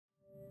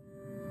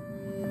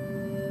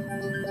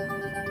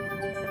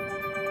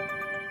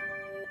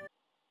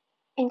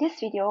In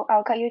this video,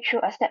 I'll guide you through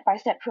a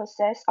step-by-step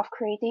process of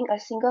creating a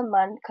single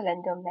month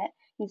calendar map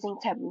using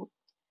Tableau.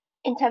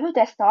 In Tableau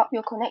Desktop,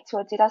 you'll connect to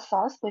a data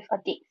source with a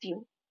date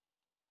field.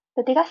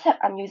 The dataset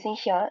I'm using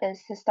here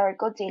is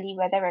historical daily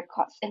weather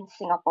records in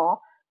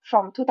Singapore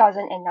from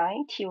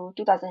 2009 till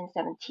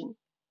 2017.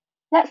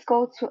 Let's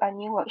go to a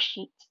new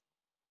worksheet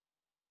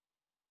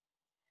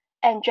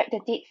and drag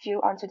the date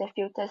field onto the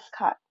filters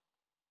card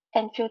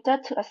and filter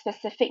to a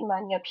specific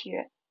month-year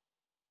period.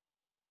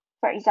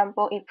 For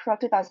example, April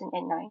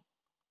 2009.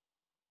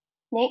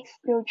 Next,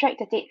 we'll drag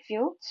the date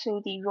field to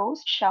the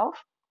rows shelf,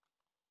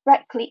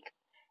 right-click,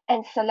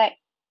 and select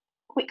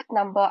week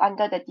number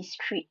under the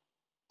discrete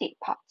date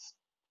parts.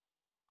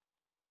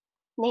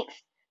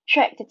 Next,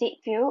 drag the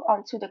date field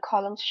onto the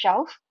columns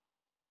shelf,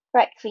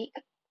 right-click,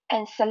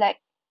 and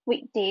select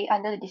weekday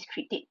under the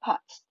discrete date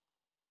parts.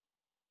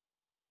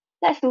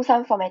 Let's do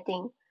some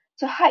formatting.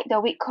 To hide the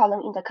week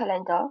column in the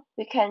calendar,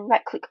 we can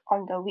right-click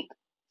on the week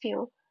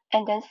field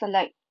and then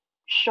select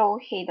Show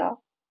Header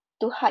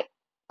to hide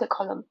the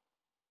column.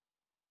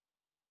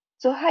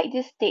 To hide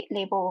this date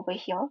label over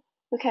here,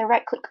 we can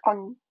right-click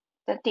on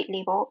the date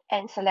label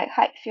and select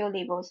Hide Field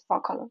Labels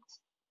for columns.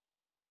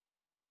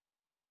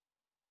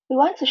 We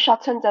want to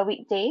shorten the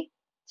weekday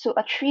to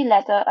a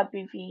 3-letter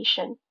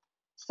abbreviation.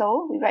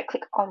 So we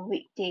right-click on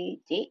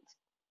Weekday Date,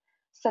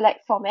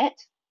 select Format.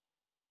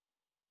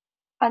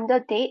 Under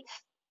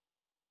Dates,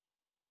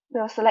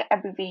 we'll select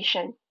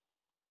Abbreviation.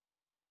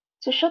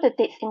 To show the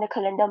dates in the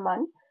calendar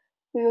month,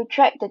 we will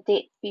drag the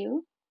date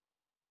field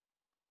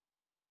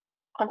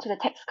onto the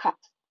text card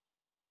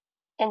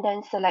and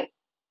then select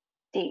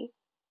Day.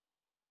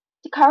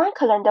 The current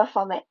calendar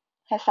format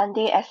has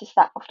Sunday as the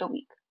start of the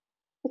week.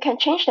 We can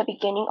change the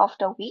beginning of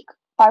the week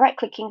by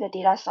right-clicking the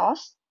data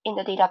source in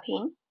the data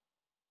pane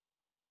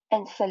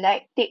and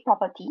select Date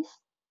Properties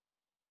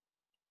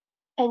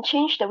and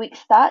change the week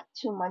start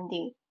to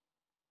Monday.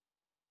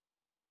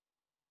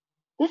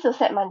 This will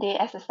set Monday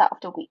as the start of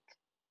the week.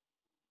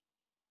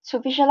 To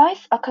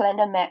visualize a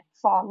calendar map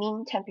for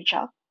mean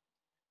temperature,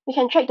 we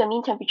can drag the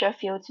mean temperature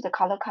field to the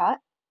color card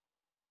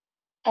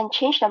and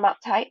change the mark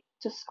type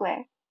to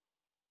square.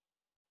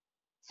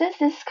 Since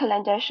this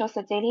calendar shows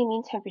the daily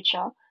mean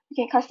temperature, we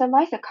can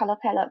customize the color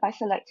palette by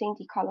selecting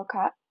the color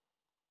card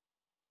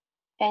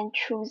and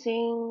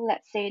choosing,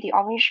 let's say, the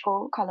orange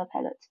gold color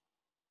palette.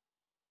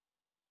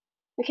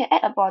 We can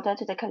add a border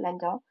to the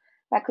calendar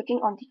by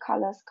clicking on the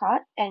colors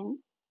card and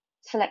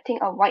selecting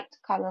a white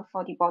color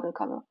for the border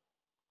color.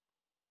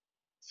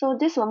 So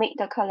this will make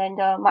the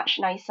calendar much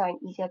nicer and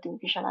easier to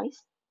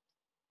visualize.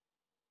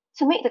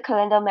 To make the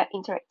calendar map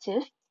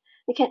interactive,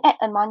 we can add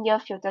a month-year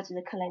filter to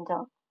the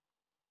calendar.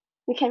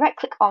 We can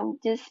right-click on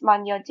this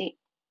month-year date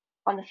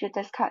on the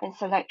filters card and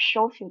select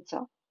Show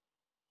Filter.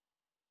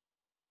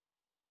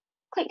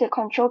 Click the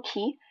Control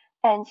key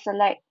and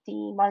select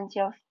the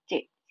month-year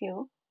date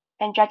field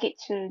and drag it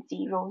to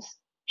the rows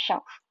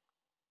shelf.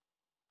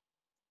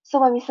 So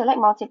when we select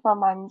multiple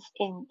months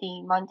in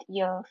the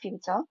month-year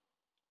filter,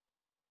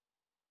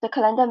 the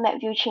calendar map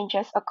view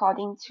changes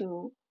according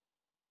to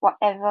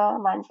whatever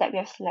months that we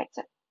have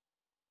selected.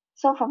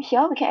 So from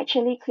here, we can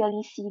actually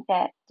clearly see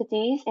that the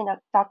days in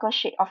a darker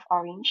shade of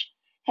orange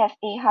have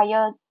a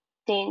higher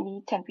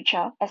daily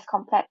temperature as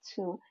compared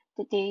to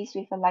the days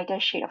with a lighter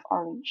shade of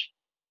orange.